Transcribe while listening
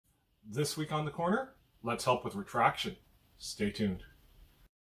This week on the corner, let's help with retraction. Stay tuned.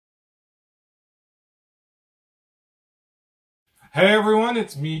 Hey everyone,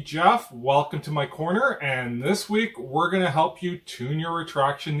 it's me, Jeff. Welcome to my corner, and this week we're going to help you tune your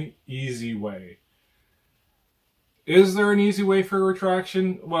retraction the easy way. Is there an easy way for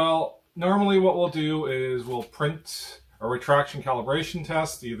retraction? Well, normally what we'll do is we'll print a retraction calibration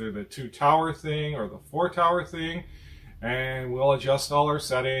test, either the 2-tower thing or the 4-tower thing, and we'll adjust all our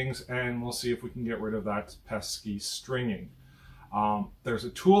settings and we'll see if we can get rid of that pesky stringing. There's a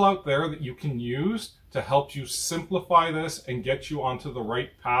tool out there that you can use to help you simplify this and get you onto the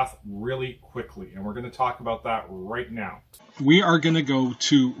right path really quickly. And we're going to talk about that right now. We are going to go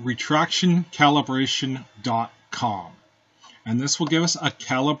to retractioncalibration.com. And this will give us a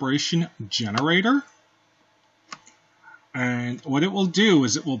calibration generator. And what it will do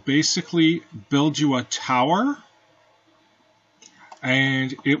is it will basically build you a tower.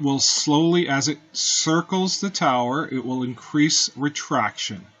 And it will slowly, as it circles the tower, it will increase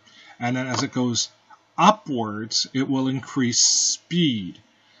retraction. And then as it goes upwards, it will increase speed.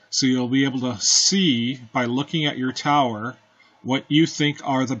 So you'll be able to see, by looking at your tower, what you think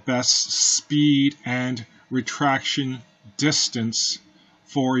are the best speed and retraction distance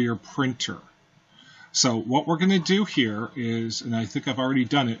for your printer. So what we're going to do here is, and I think I've already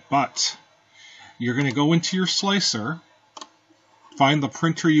done it, but you're going to go into your slicer, find the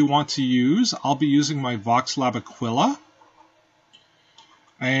printer you want to use. I'll be using my Voxelab Aquila.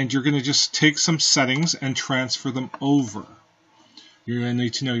 And you're going to just take some settings and transfer them over. You're going to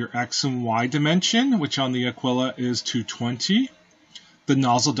need to know your X and Y dimension, which on the Aquila is 220. The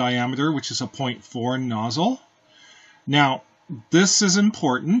nozzle diameter, which is a 0.4 nozzle. Now, this is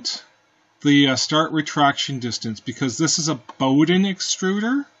important. The start retraction distance, because this is a Bowden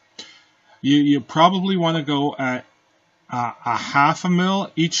extruder. You probably want to go at a 1/2 mil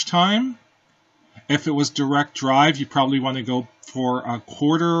each time. If it was direct drive, you probably want to go for a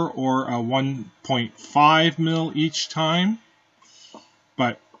 1/4 or a 1.5 mil each time.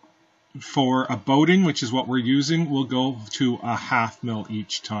 But for a Bowden, which is what we're using, we'll go to a 1/2 mil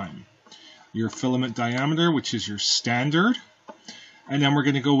each time. Your filament diameter, which is your standard. And then we're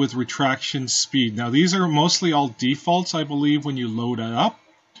going to go with retraction speed. Now these are mostly all defaults, I believe, when you load it up.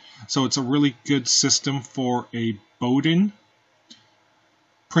 So it's a really good system for a Bowden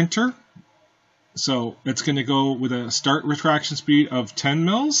printer. So it's going to go with a start retraction speed of 10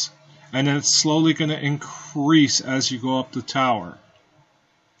 mils, and then it's slowly going to increase as you go up the tower.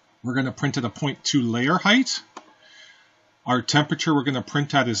 We're going to print at a 0.2 layer height. Our temperature we're going to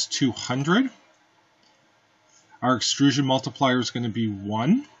print at is 200. Our extrusion multiplier is going to be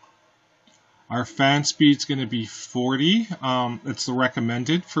 1. Our fan speed is going to be 40. It's the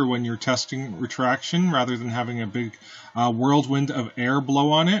recommended for when you're testing retraction, rather than having a big whirlwind of air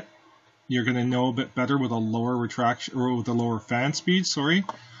blow on it. You're going to know a bit better with a lower retraction, or with a lower fan speed, sorry.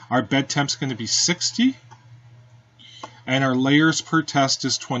 Our bed temp is going to be 60. And our layers per test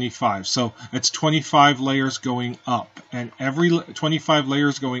is 25. So it's 25 layers going up. And every 25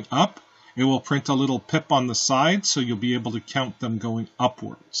 layers going up, it will print a little pip on the side, so you'll be able to count them going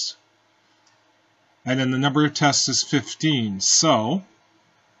upwards. And then the number of tests is 15. So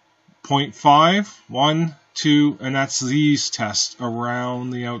 0.5, 1, 2, and that's these tests around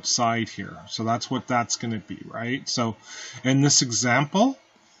the outside here. So that's what that's going to be, right? So in this example,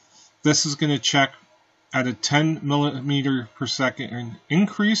 this is going to check at a 10 millimeter per second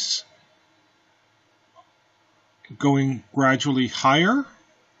increase, going gradually higher.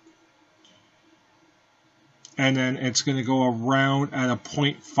 And then it's going to go around at a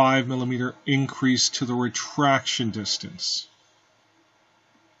 0.5 millimeter increase to the retraction distance.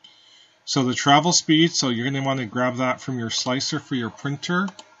 So the travel speed, so you're going to want to grab that from your slicer for your printer.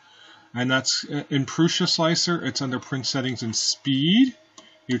 And that's in Prusa Slicer, it's under print settings and speed.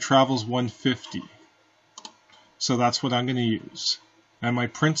 Your travel is 150. So that's what I'm going to use. And my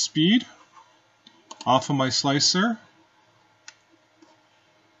print speed off of my slicer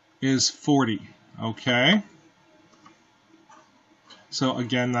is 40. Okay. So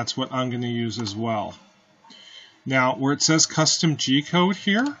again, that's what I'm going to use as well. Now, where it says custom G-code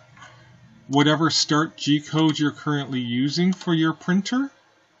here, whatever start G-code you're currently using for your printer,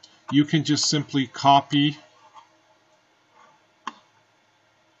 you can just simply copy.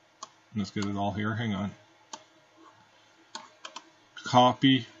 Let's get it all here. Hang on.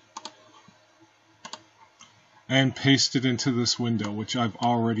 Copy and paste it into this window, which I've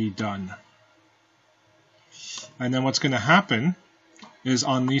already done. And then what's going to happen is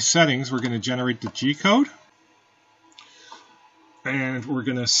on these settings, we're going to generate the G-code, and we're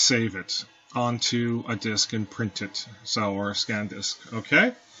going to save it onto a disk and print it, so, or a scan disk.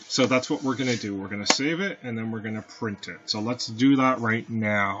 Okay, So that's what we're going to do. We're going to save it and then we're going to print it. So let's do that right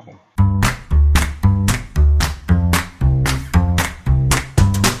now.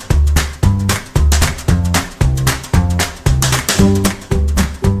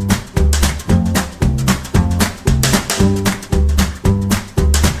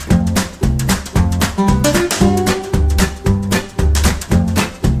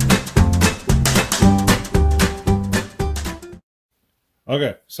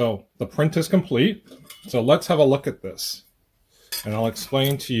 Okay, so the print is complete. So let's have a look at this. And I'll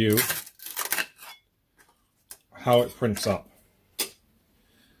explain to you how it prints up.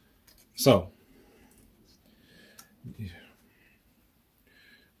 So,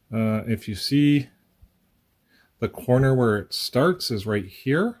 if you see the corner where it starts is right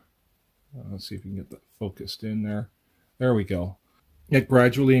here. Let's see if we can get that focused in there. There we go. It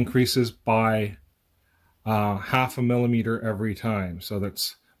gradually increases by half a millimeter every time. So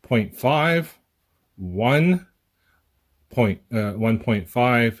that's 0.5, 1,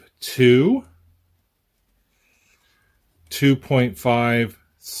 1.5, 2, 2.5,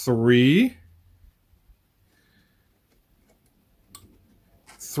 3,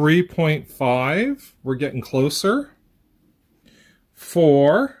 3.5, we're getting closer,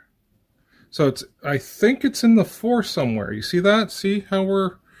 4, so it's, I think it's in the 4 somewhere. You see that? See how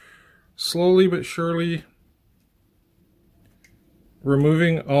we're slowly but surely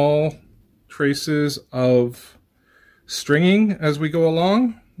removing all traces of stringing as we go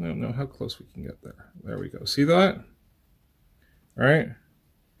along. I don't know how close we can get there. There we go. See that? All right.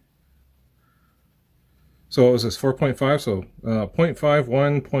 So what was this? 4.5. So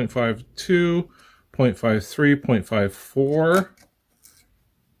 0.51, 0.52, 0.53, 0.54.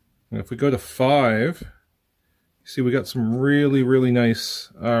 And if we go to 5, you see we got some really, really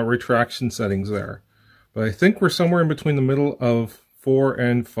nice retraction settings there. But I think we're somewhere in between the middle of 4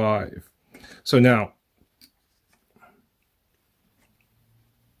 and 5. So now,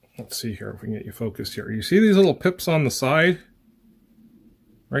 let's see here if we can get you focused here. You see these little pips on the side?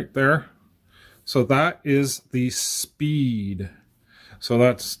 Right there? So that is the speed. So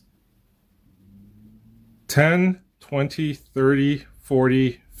that's 10, 20, 30,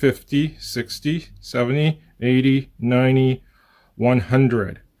 40, 50, 60, 70, 80, 90,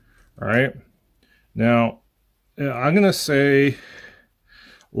 100. All right. Now, I'm going to say,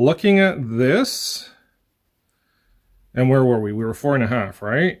 looking at this, and where were we? We were 4.5,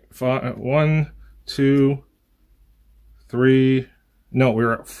 right? 5, 1, 2, 3. No, we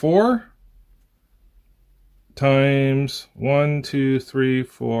were at 4 times 1, 2, 3,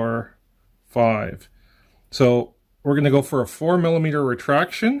 4, 5. So we're going to go for a 4 millimeter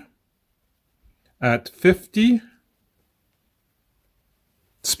retraction at 50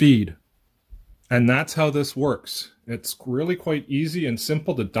 speed. And that's how this works. It's really quite easy and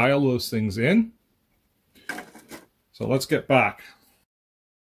simple to dial those things in. So let's get back.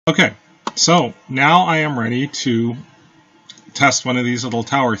 Okay, so now I am ready to test one of these little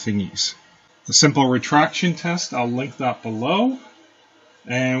tower thingies. The simple retraction test, I'll link that below.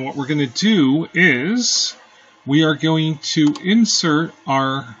 And what we're going to do is we are going to insert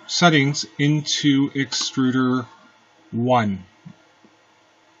our settings into extruder 1.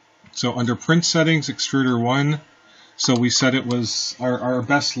 So under print settings, extruder 1. So we said it was our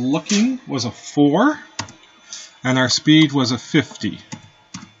best looking was a 4 and our speed was a 50.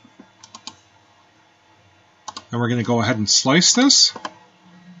 And we're going to go ahead and slice this.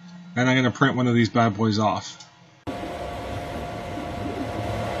 And I'm going to print one of these bad boys off.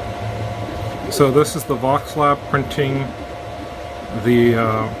 So this is the Voxelab printing the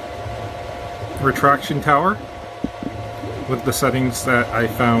retraction tower with the settings that I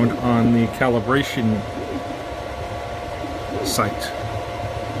found on the calibration site.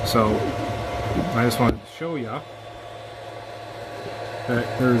 So I just wanted to show you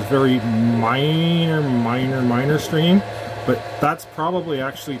that there's very minor stringing, but that's probably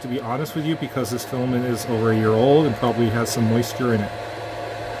actually, to be honest with you, because this filament is over a year old and probably has some moisture in it.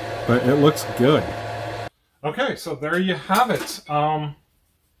 But it looks good. Okay, so there you have it.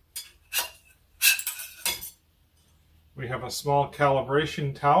 We have a small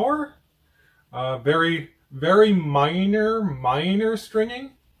calibration tower. Very minor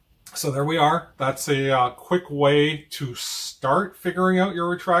stringing. So there we are. That's a quick way to start figuring out your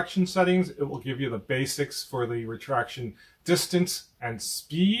retraction settings. It will give you the basics for the retraction distance and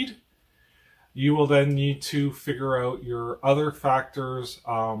speed. You will then need to figure out your other factors,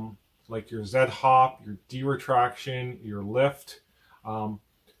 like your Z-hop, your de-retraction, your lift.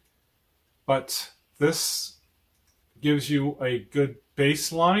 But this gives you a good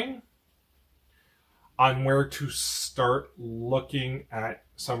baseline. on where to start looking at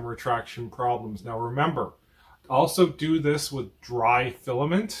some retraction problems. Now remember, also do this with dry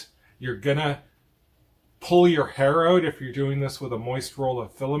filament. You're gonna pull your hair out if you're doing this with a moist roll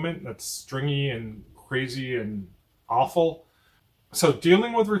of filament that's stringy and crazy and awful. So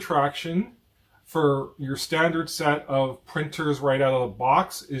dealing with retraction for your standard set of printers right out of the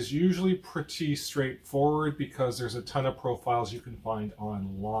box is usually pretty straightforward because there's a ton of profiles you can find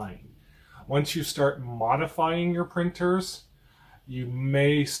online. Once you start modifying your printers, you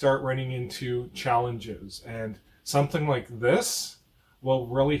may start running into challenges, and something like this will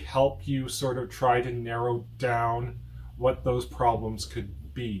really help you sort of try to narrow down what those problems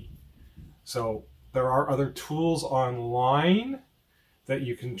could be. So there are other tools online that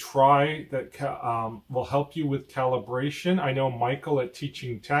you can try that will help you with calibration. I know Michael at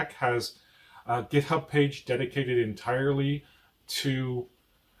Teaching Tech has a GitHub page dedicated entirely to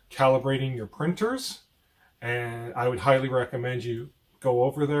calibrating your printers, and I would highly recommend you go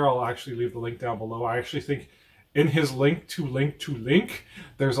over there. I'll actually leave the link down below. I actually think in his link to link,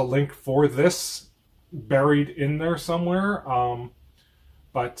 there's a link for this buried in there somewhere.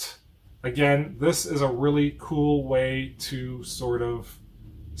 But again, this is a really cool way to sort of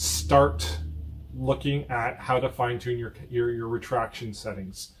start looking at how to fine-tune your retraction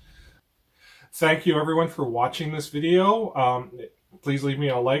settings. Thank you everyone for watching this video. Please leave me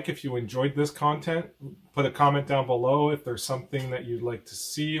a like if you enjoyed this content. Put a comment down below if there's something that you'd like to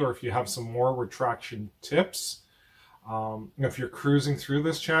see, or if you have some more retraction tips. If you're cruising through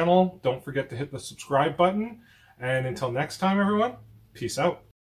this channel, don't forget to hit the subscribe button. And until next time, everyone, peace out.